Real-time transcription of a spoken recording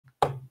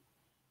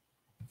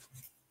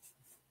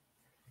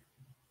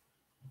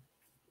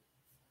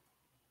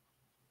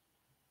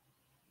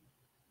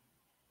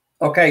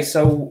Okay,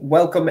 so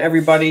welcome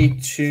everybody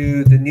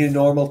to the new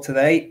normal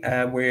today.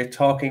 We're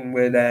talking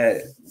with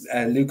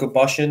Luca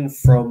Boshin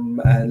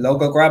from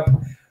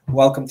LogoGrab.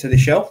 Welcome to the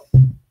show.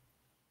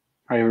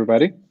 Hi,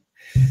 everybody.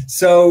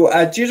 So,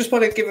 do you just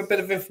want to give a bit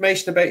of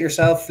information about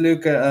yourself,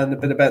 Luca, and a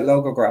bit about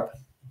LogoGrab?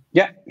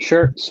 Yeah,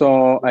 sure.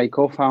 So I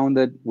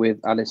co-founded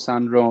with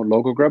Alessandro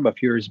LogoGrab a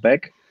few years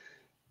back.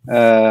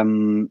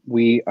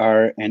 We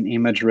are an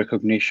image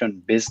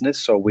recognition business,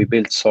 so we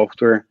build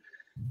software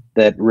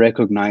that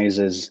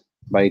recognizes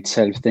by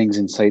itself things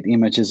inside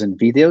images and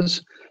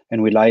videos,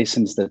 and we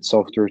license that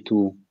software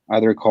to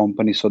other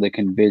companies so they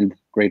can build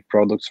great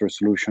products or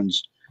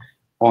solutions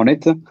on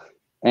it.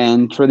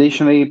 And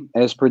traditionally,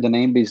 as per the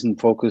name,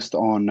 isn't focused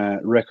on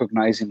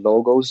recognizing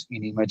logos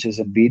in images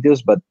and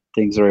videos, but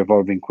things are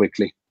evolving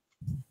quickly.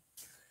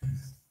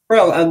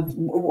 Well, and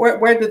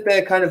where did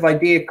the kind of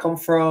idea come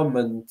from,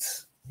 and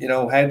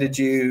how did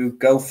you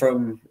go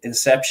from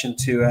inception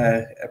to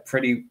a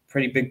pretty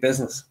big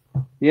business?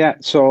 Yeah,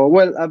 so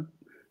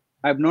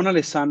I've known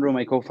Alessandro,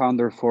 my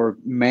co-founder, for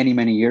many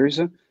years,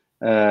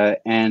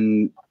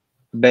 and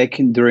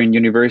during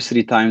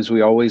university times,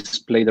 we always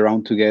played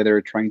around together,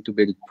 trying to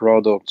build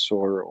products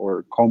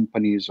or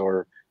companies,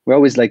 or we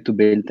always like to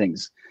build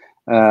things.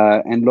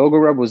 And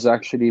LogoGrab was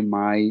actually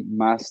my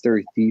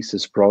master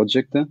thesis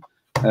project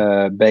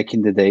back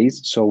in the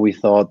days. So we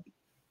thought,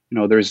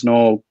 there's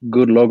no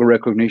good logo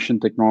recognition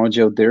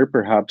technology out there.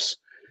 Perhaps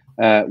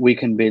we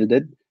can build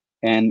it.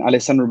 And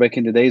Alessandro back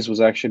in the days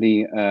was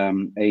actually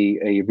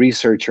a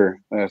researcher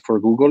for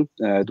Google,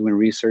 doing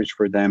research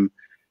for them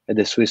at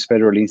the Swiss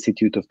Federal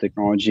Institute of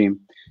Technology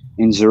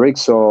in Zurich.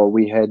 So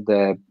we had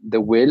the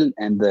will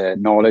and the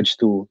knowledge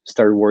to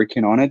start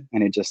working on it,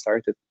 and it just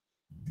started.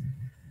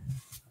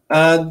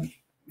 And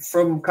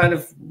from kind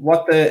of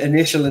what the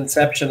initial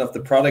inception of the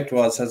product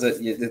was,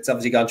 it's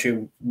obviously gone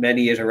through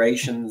many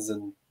iterations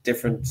and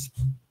different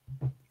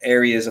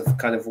areas of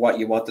kind of what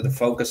you wanted to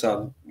focus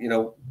on,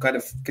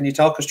 can you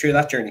talk us through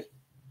that journey?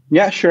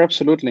 Yeah, sure,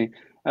 absolutely.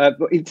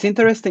 It's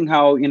interesting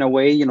how, in a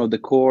way, the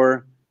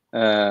core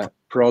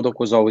product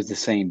was always the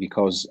same,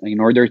 because in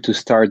order to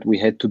start, we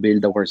had to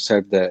build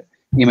ourselves the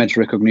image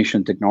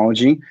recognition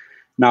technology.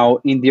 Now,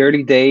 in the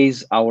early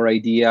days, our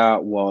idea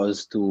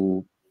was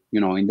to,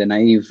 in the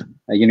naive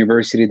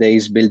university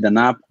days, build an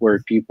app where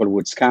people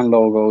would scan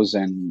logos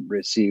and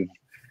receive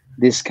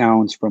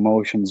discounts,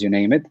 promotions, you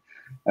name it,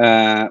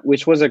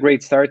 which was a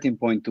great starting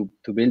point to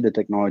build the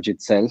technology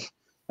itself.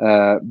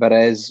 But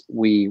as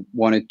we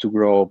wanted to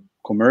grow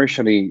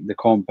commercially the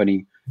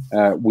company,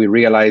 we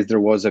realized there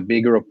was a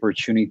bigger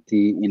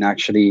opportunity in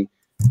actually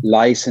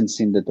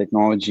licensing the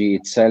technology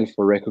itself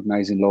for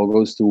recognizing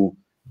logos to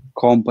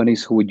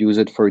companies who would use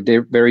it for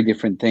very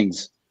different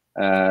things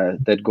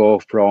that go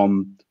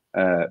from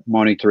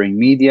monitoring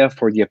media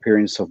for the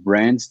appearance of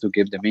brands to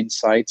give them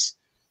insights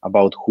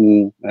about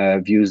who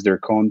views their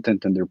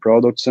content and their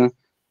products,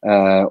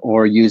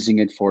 or using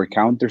it for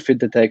counterfeit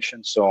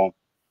detection. So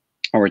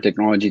our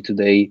technology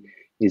today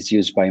is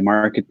used by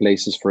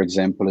marketplaces, for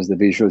example, as the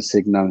visual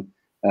signal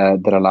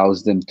that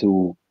allows them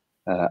to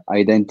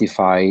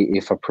identify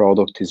if a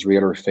product is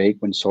real or fake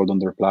when sold on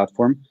their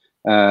platform.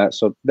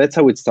 So that's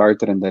how it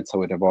started, and that's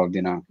how it evolved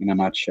in a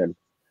nutshell.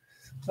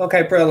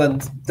 Okay,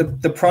 brilliant.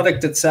 The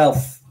product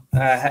itself,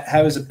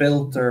 how is it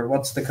built, or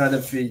what's the kind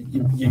of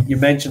you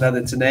mentioned that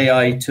it's an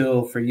AI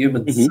tool for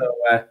humans. Mm-hmm.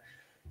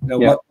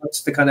 So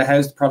what's the kind of,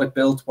 how's the product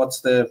built?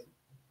 What's the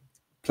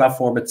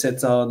platform it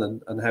sits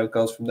on, and how it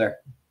goes from there?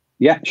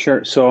 Yeah,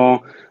 sure.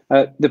 So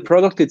the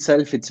product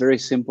itself, it's very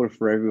simple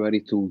for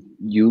everybody to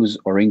use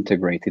or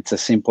integrate. It's a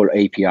simple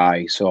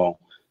API. So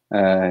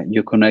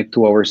you connect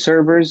to our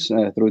servers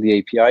through the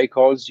API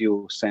calls.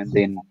 You send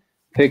in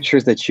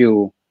pictures that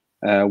you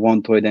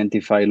want to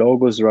identify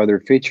logos or other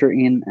feature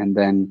in, and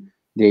then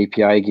the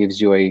API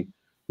gives you a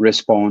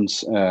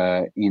response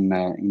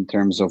in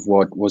terms of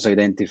what was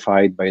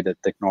identified by the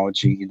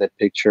technology in that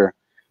picture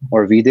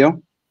or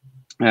video.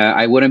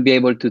 I wouldn't be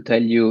able to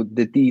tell you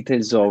the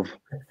details of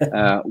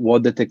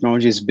what the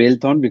technology is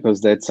built on,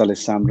 because that's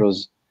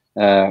Alessandro's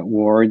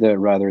word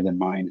rather than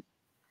mine.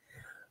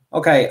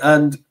 Okay,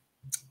 and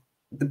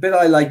the bit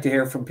I like to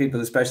hear from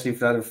people, especially if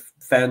that have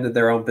founded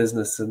their own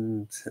business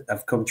and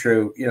have come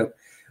through,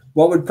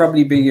 what would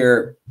probably be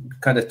your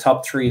kind of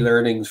top 3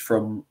 learnings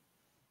from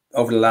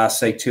over the last,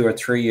 say, 2 or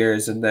 3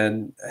 years, and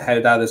then how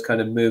that has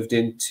kind of moved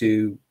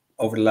into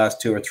over the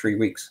last 2 or 3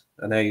 weeks,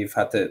 and how you've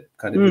had to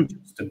kind of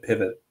adjust and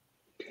pivot?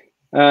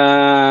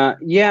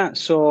 Yeah,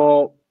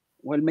 so,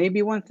 well,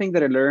 maybe one thing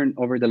that I learned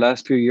over the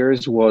last few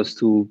years was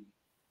to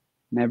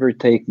never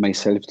take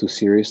myself too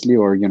seriously,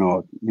 or,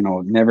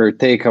 never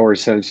take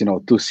ourselves,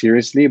 too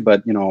seriously,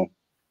 but,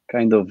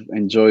 kind of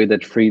enjoy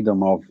that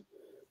freedom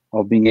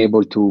of being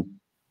able to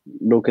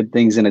look at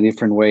things in a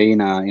different way,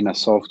 in a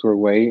software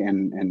way,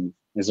 and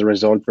as a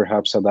result,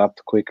 perhaps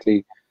adapt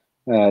quickly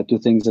to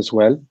things as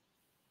well.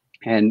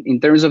 And in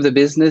terms of the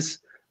business,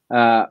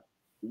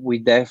 we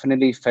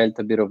definitely felt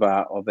a bit of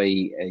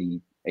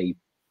a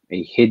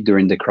hit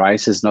during the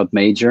crisis, not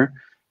major,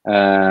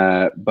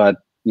 but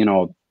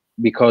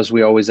because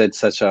we always had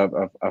such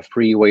a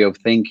free way of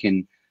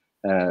thinking,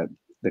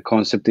 the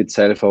concept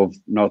itself of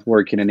not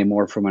working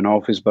anymore from an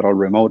office but all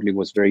remotely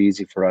was very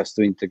easy for us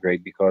to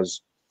integrate,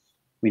 because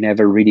we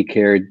never really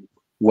cared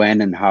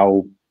when and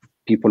how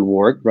people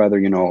work, rather,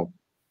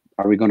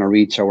 are we going to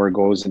reach our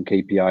goals and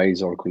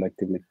KPIs or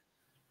collectively?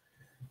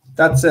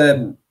 That's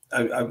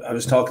I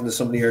was talking to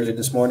somebody earlier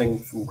this morning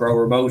from Grow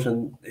Remote,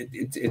 and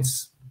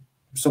it's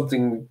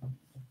something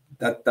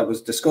that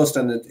was discussed,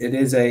 and it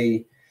is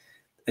a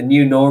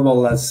new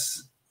normal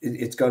as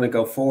it's going to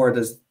go forward.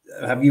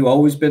 Have you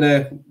always been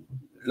a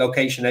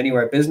location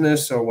anywhere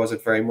business, or was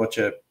it very much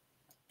a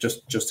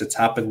just it's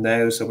happened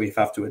now, so we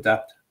have to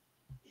adapt?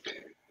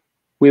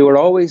 We were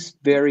always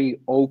very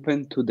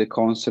open to the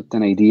concept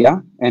and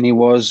idea, and it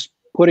was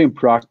put in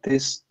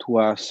practice to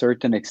a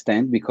certain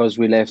extent because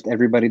we left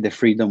everybody the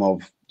freedom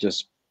of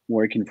just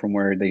working from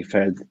where they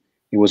felt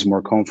it was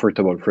more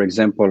comfortable. For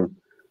example,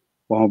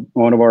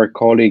 one of our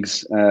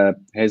colleagues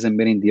hasn't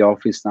been in the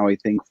office now, I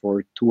think,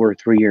 for 2 or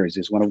 3 years.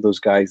 He's one of those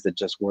guys that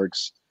just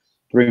works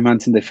 3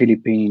 months in the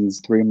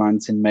Philippines, 3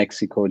 months in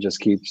Mexico, just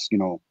keeps,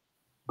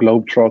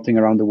 globe trotting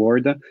around the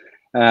world.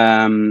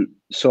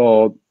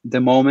 So the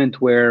moment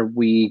where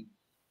we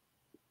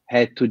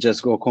had to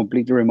just go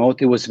completely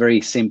remote, it was very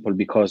simple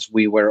because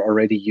we were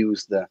already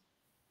used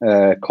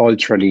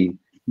culturally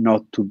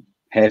not to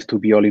have to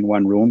be all in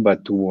one room,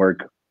 but to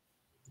work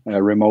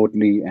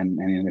remotely and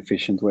in an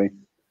efficient way.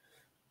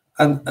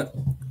 And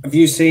have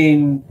you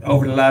seen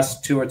over the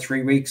last 2 or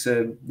 3 weeks,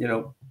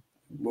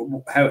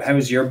 how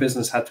has your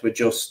business had to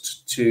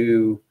adjust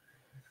to,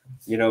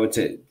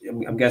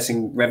 I'm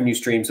guessing revenue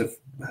streams have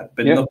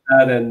been looked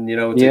at, and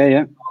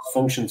it's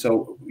function.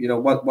 So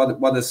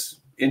what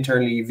is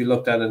internally have you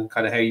looked at, and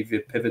kind of how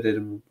you've pivoted?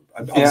 And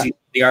obviously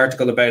the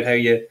article about how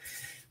you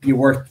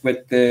worked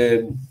with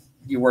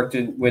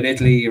with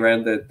Italy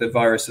around the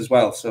virus as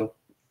well. So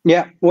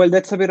well,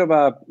 that's a bit of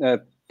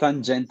a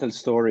tangential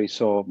story.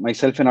 So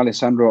myself and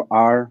Alessandro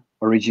are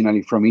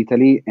originally from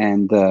Italy,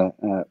 and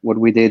what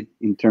we did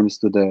in terms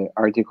to the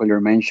article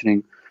you're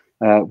mentioning,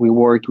 we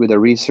worked with a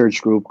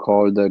research group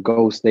called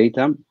Ghost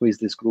Data, who is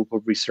this group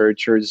of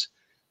researchers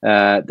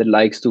that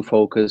likes to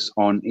focus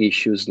on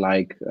issues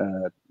like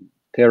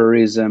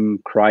terrorism,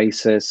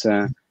 crisis,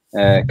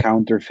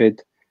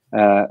 counterfeit.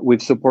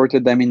 We've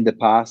supported them in the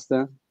past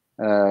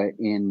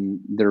in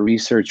their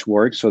research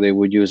work, so they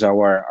would use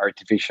our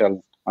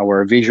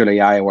visual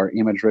AI, our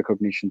image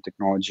recognition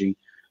technology,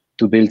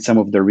 to build some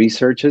of the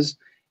researches.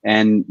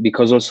 And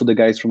because also the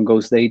guys from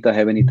Ghost Data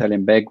have an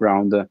Italian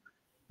background,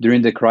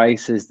 during the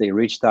crisis, they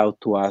reached out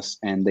to us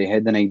and they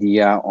had an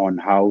idea on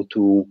how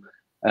to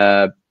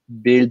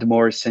build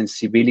more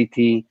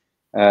sensibility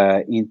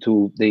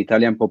into the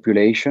Italian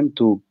population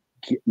to,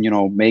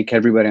 make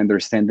everybody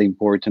understand the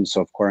importance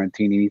of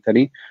quarantine in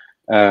Italy.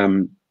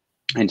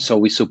 And so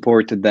we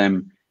supported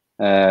them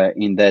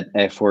in that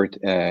effort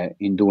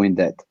in doing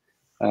that.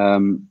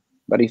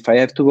 But if I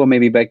have to go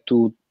maybe back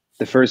to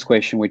the first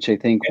question, which I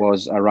think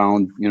was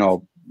around,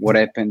 what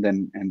happened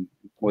and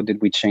what did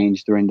we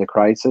change during the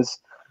crisis?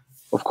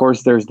 Of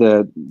course, there's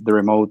the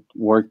remote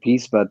work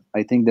piece, but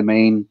I think the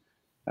main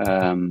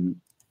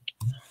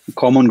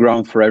common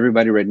ground for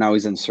everybody right now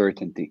is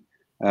uncertainty.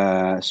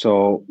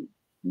 So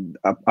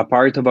a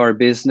part of our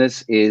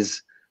business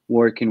is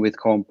working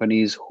with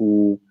companies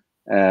who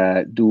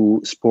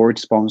do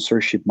sports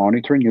sponsorship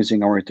monitoring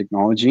using our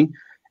technology.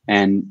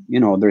 And,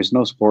 there's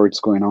no sports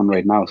going on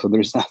right now, so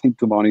there's nothing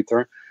to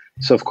monitor.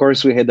 So, of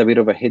course, we had a bit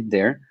of a hit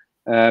there.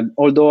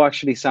 Although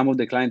actually some of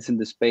the clients in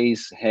the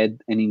space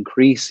had an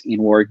increase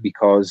in work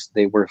because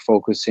they were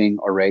focusing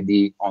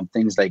already on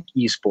things like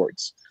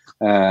esports.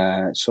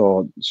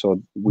 So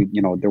we,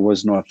 there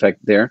was no effect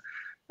there.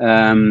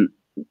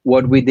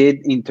 What we did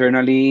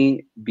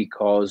internally,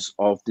 because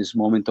of this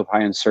moment of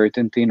high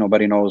uncertainty,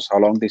 nobody knows how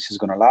long this is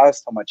going to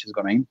last, how much it's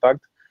going to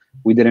impact.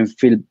 We didn't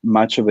feel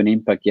much of an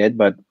impact yet,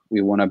 but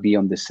we want to be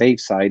on the safe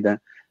side.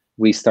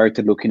 We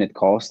started looking at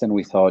cost, and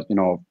we thought,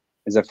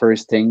 as a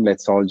first thing,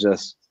 let's all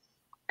just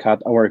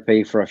cut our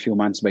pay for a few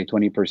months by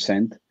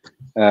 20%,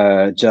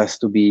 just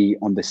to be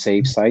on the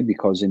safe side,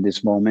 because in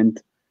this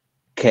moment,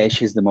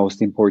 cash is the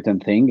most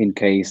important thing in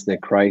case the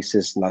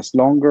crisis lasts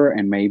longer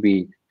and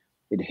maybe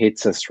it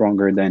hits us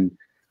stronger than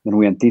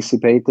we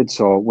anticipated.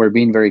 So we're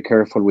being very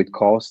careful with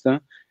cost,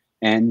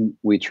 and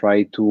we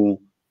try to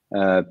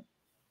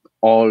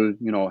all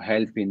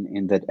help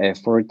in that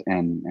effort,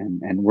 and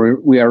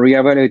we are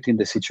reevaluating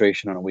the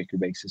situation on a weekly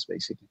basis,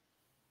 basically.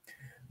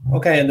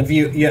 Okay, and have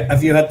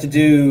you had to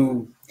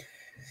do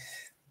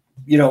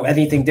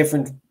anything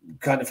different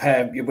kind of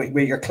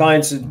with your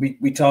clients?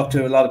 We talk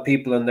to a lot of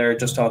people, and they're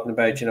just talking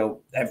about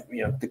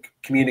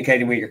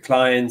communicating with your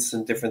clients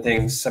and different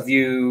things. Have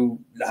you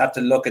had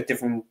to look at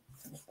different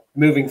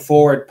moving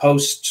forward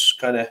post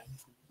kind of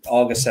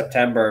August,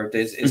 September?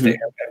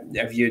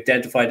 Have you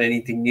identified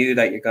anything new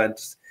that you're going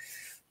to?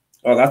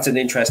 Oh, that's an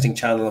interesting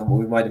channel, and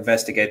we might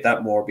investigate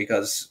that more,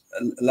 because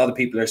a lot of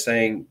people are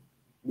saying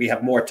we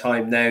have more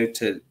time now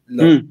to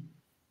look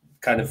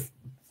kind of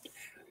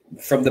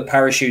from the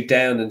parachute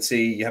down and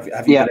see, have you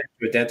been able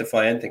to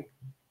identify anything?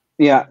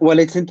 Yeah, well,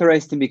 it's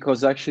interesting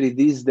because actually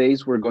these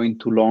days we're going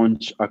to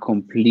launch a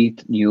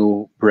complete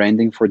new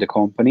branding for the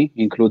company,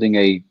 including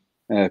a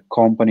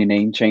company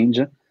name change.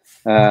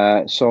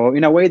 So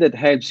in a way that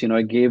helps,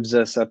 it gives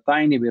us a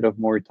tiny bit of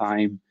more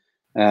time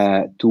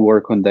to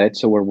work on that.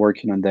 So we're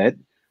working on that.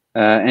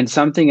 And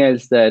something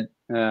else that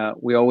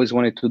we always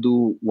wanted to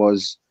do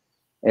was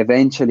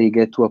eventually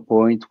get to a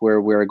point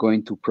where we're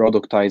going to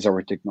productize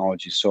our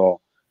technology.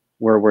 So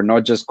where we're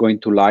not just going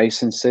to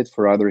license it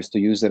for others to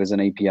use it as an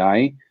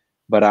API,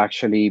 but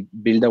actually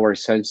build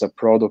ourselves a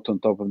product on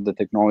top of the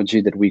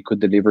technology that we could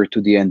deliver to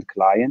the end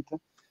client.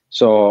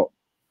 So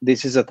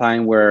this is a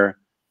time where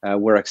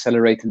we're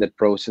accelerating that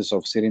process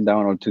of sitting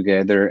down all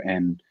together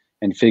and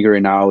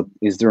figuring out,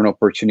 is there an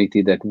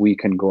opportunity that we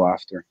can go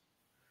after?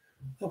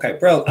 Okay,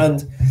 bro.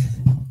 And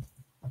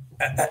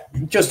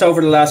just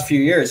over the last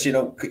few years,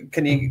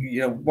 can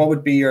you, what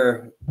would be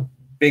your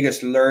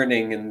biggest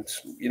learning, and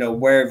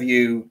where have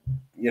you,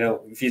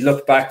 if you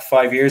look back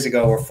 5 years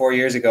ago or 4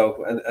 years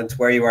ago and to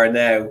where you are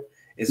now,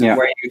 is it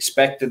where you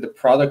expected the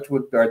product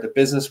would, or the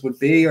business would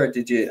be, or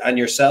did you, and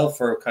yourself,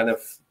 or kind of,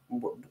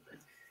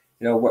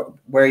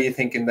 where are you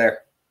thinking there?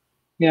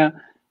 Yeah,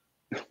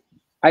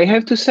 I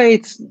have to say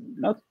it's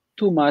not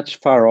too much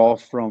far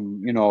off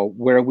from,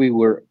 where we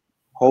were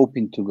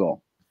hoping to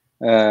go.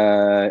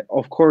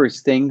 Of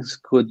course, things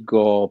could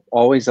go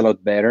always a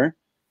lot better,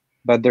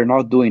 but they're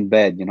not doing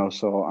bad,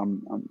 So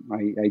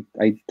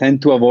I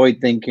tend to avoid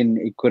thinking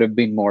it could have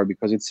been more,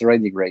 because it's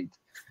already great.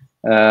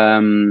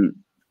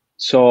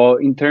 So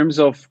in terms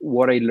of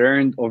what I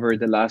learned over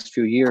the last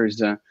few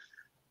years,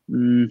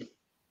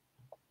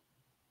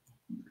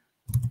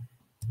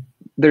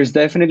 there's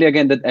definitely,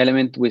 again, that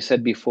element we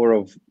said before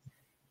of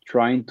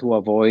trying to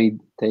avoid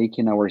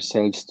taking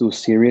ourselves too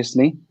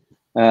seriously.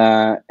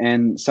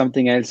 And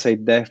something else I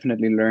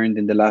definitely learned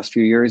in the last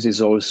few years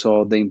is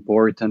also the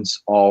importance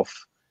of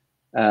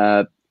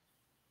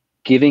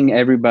giving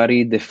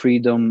everybody the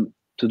freedom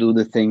to do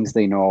the things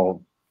they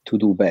know to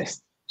do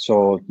best.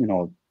 So,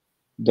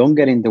 don't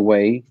get in the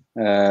way.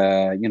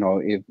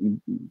 If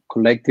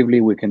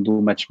collectively we can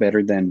do much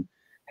better than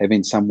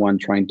having someone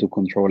trying to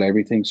control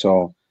everything.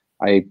 So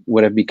I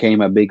would have became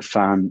a big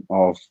fan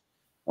of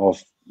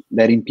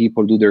letting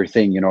people do their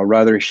thing,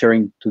 rather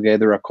sharing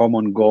together a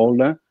common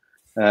goal.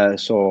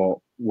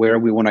 So where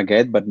we want to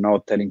get, but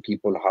not telling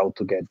people how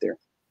to get there.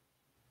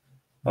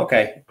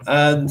 Okay,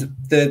 and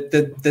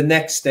the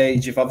next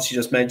stage, you've obviously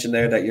just mentioned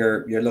there that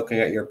you're looking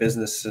at your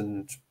business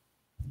and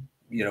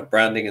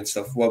branding and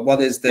stuff. What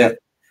is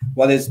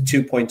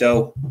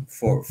 2.0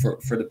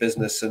 for the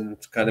business, and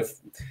kind of,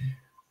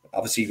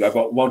 obviously I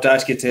won't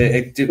ask you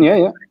to give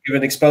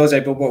an expose,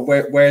 but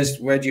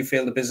where do you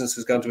feel the business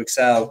is going to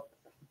excel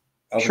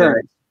over the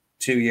next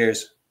 2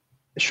 years?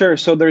 Sure.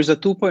 So there's a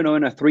 2.0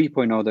 and a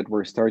 3.0 that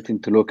we're starting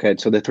to look at.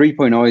 So the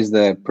 3.0 is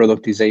the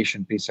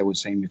productization piece I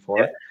was saying before.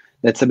 Yeah.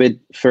 That's a bit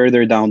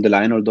further down the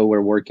line, although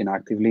we're working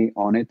actively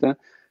on it. The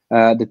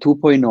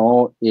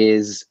 2.0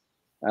 is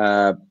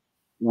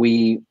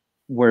we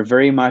were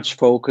very much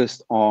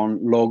focused on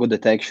logo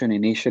detection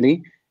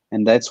initially,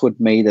 and that's what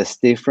made us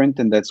different,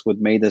 and that's what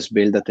made us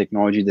build a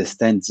technology that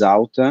stands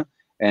out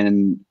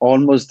and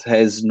almost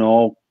has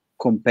no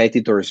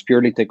competitors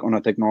purely on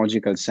a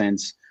technological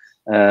sense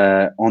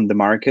on the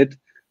market.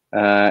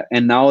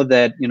 And now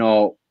that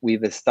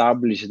we've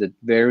established a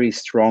very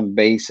strong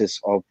basis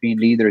of being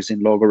leaders in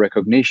logo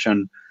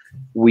recognition,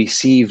 we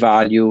see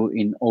value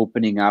in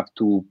opening up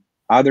to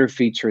other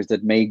features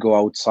that may go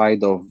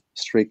outside of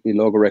strictly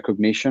logo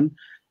recognition.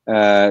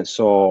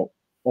 So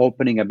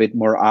opening a bit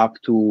more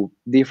up to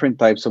different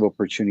types of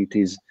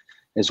opportunities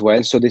as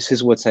well. So this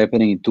is what's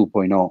happening in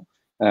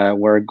 2.0.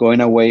 We're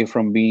going away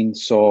from being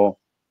so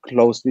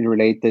closely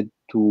related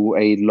to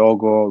a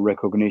logo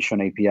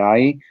recognition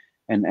API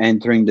and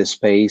entering the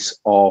space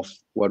of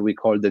what we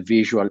call the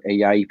visual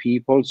AI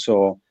people.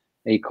 So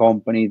a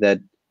company that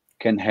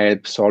can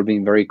help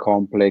solving very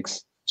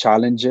complex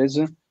challenges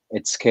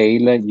at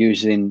scale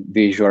using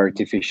visual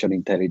artificial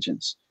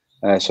intelligence.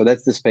 So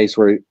that's the space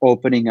we're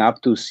opening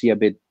up to see a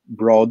bit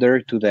broader,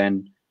 to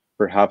then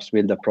perhaps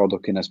build a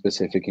product in a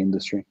specific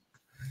industry.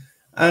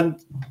 And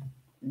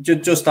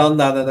just on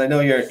that, and I know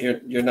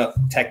you're not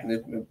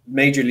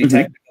majorly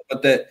technical,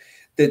 but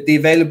the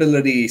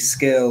availability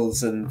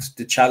skills and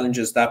the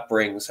challenges that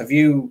brings, have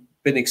you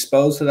been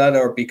exposed to that,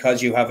 or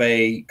because you have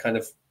a kind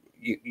of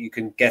you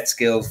can get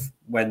skills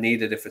when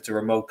needed if it's a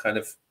remote kind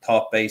of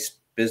thought-based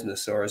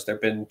business, or has there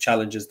been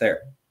challenges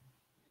there?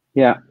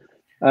 Yeah.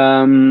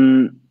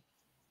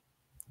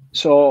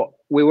 So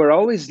we were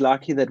always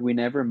lucky that we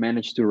never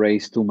managed to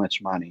raise too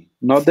much money.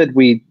 Not that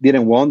we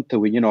didn't want to,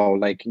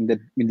 like in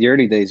the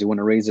early days, you want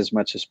to raise as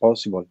much as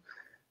possible.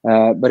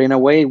 But in a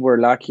way, we're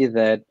lucky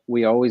that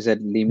we always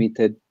had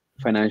limited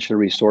financial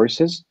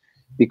resources,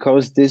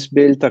 because this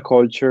built a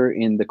culture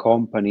in the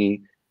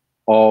company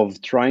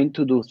of trying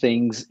to do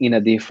things in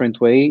a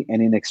different way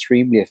and in an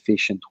extremely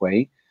efficient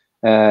way.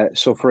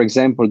 So for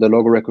example, the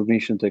logo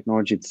recognition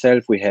technology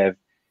itself, we have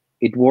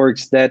it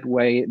works that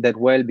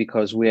well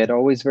because we had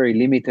always very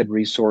limited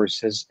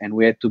resources, and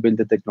we had to build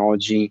the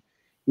technology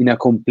in a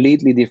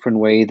completely different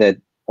way that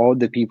all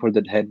the people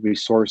that had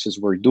resources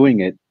were doing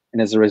it.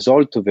 And as a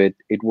result of it,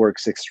 it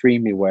works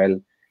extremely well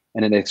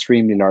and at an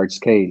extremely large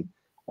scale.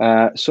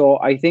 So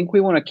I think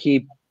we want to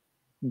keep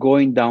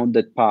going down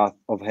that path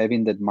of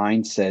having that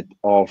mindset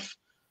of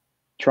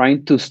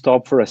trying to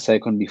stop for a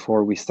second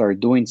before we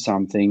start doing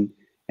something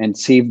and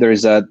see if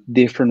there's a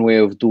different way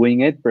of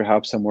doing it,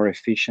 perhaps a more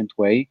efficient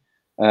way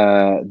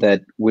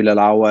that will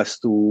allow us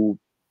to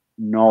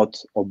not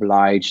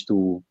oblige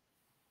to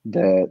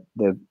the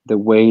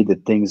way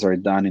that things are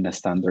done in a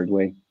standard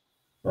way.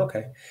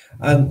 Okay.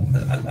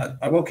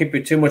 I won't keep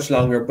you too much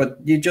longer, but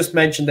you just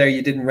mentioned there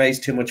you didn't raise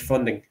too much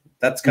funding.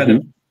 That's kind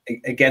of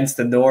against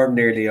the norm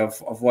nearly of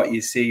what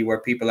you see, where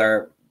people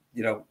are,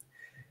 you know,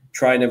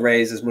 trying to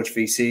raise as much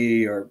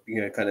VC or,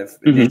 you know, kind of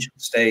initial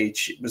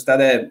stage. Was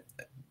that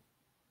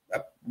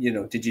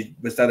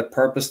was that a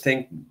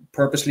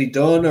purposely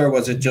done, or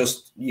was it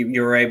just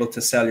you were able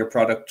to sell your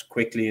product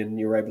quickly and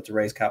you were able to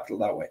raise capital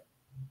that way?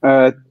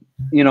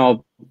 You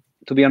know,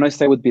 to be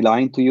honest, I would be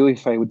lying to you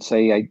if I would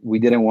say we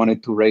didn't want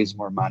it to raise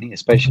more money,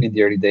 especially in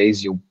the early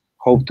days. You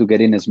hope to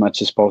get in as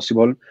much as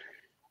possible.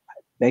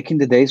 Back in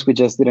the days, we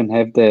just didn't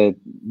have the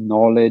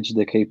knowledge,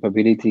 the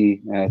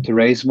capability to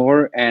raise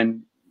more,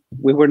 and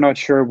we were not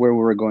sure where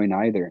we were going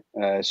either.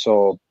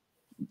 So,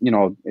 you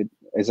know,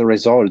 as a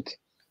result,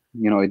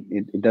 you know,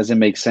 it doesn't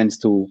make sense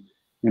to,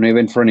 you know,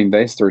 even for an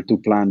investor to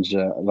plunge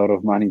a lot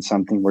of money in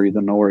something where you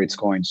don't know where it's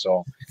going.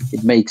 So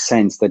it makes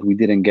sense that we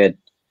didn't get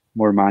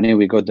more money.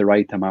 We got the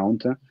right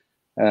amount.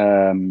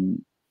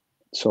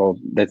 So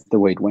that's the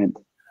way it went.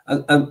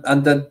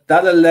 And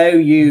that allow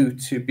you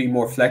to be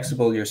more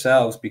flexible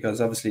yourselves, because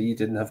obviously you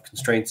didn't have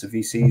constraints of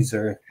VCs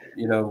or,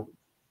 you know.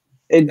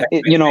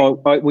 You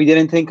know, we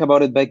didn't think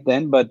about it back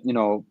then, but, you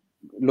know,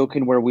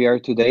 looking where we are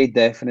today,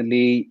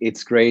 definitely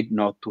it's great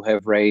not to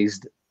have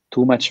raised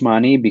too much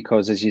money,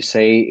 because, as you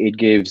say, it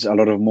gives a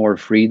lot of more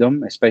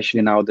freedom,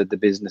 especially now that the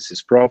business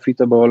is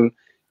profitable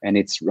and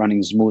it's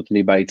running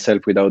smoothly by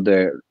itself without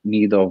the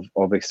need of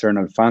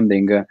external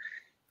funding.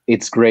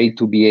 It's great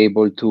to be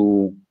able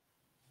to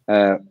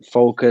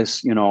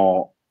focus, you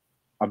know,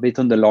 a bit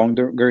on the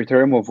longer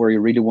term of where you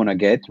really want to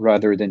get,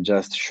 rather than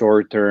just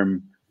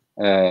short-term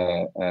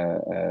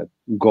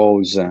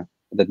goals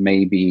that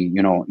may be,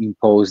 you know,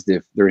 imposed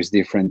if there is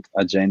different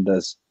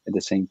agendas at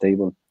the same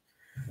table.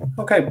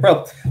 Okay,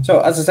 bro. So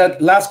as I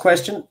said, last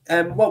question.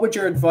 What would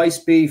your advice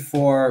be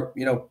for,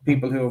 you know,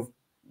 people who have,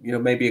 you know,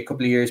 maybe a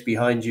couple of years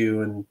behind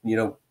you, and, you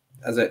know,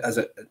 as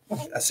a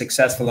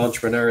successful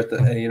entrepreneur,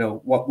 you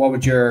know, what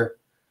would your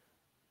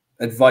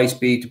advice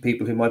be to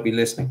people who might be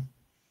listening?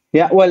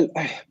 Yeah, well,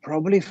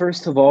 probably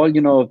first of all,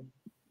 you know,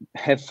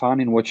 have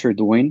fun in what you're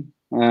doing,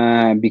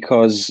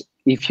 because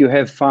if you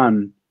have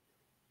fun,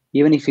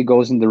 even if it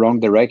goes in the wrong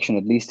direction,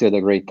 at least you had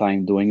a great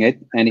time doing it.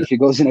 And if it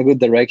goes in a good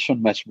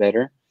direction, much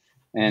better.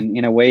 And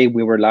in a way,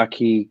 we were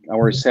lucky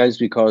ourselves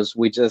because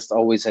we just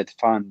always had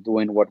fun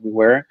doing what we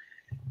were.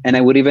 And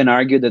I would even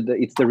argue that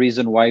it's the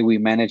reason why we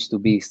managed to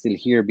be still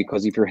here,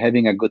 because if you're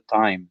having a good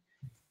time,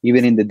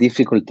 even in the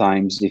difficult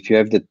times, if you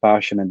have that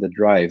passion and the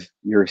drive,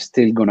 you're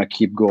still going to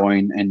keep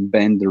going and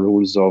bend the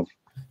rules of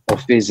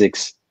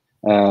physics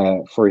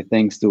for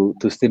things to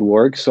still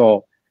work.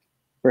 So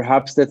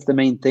perhaps that's the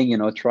main thing, you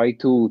know, try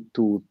to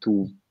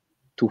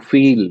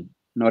feel,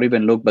 not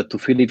even look, but to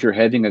feel if you're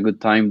having a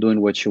good time doing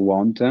what you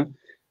want,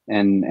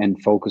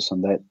 and focus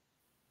on that.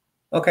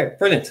 Okay,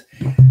 brilliant.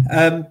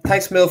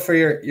 Thanks, Mil, for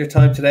your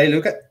time today,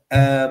 Luca.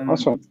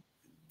 Awesome.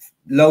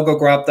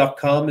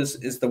 Logograb.com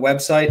is the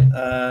website,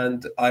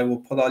 and I will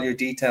put all your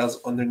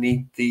details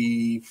underneath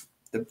the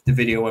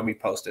video when we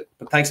post it.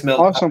 But thanks, Mil.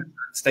 Awesome.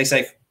 Stay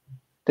safe.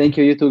 Thank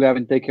you. You too,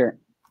 Gavin. Take care.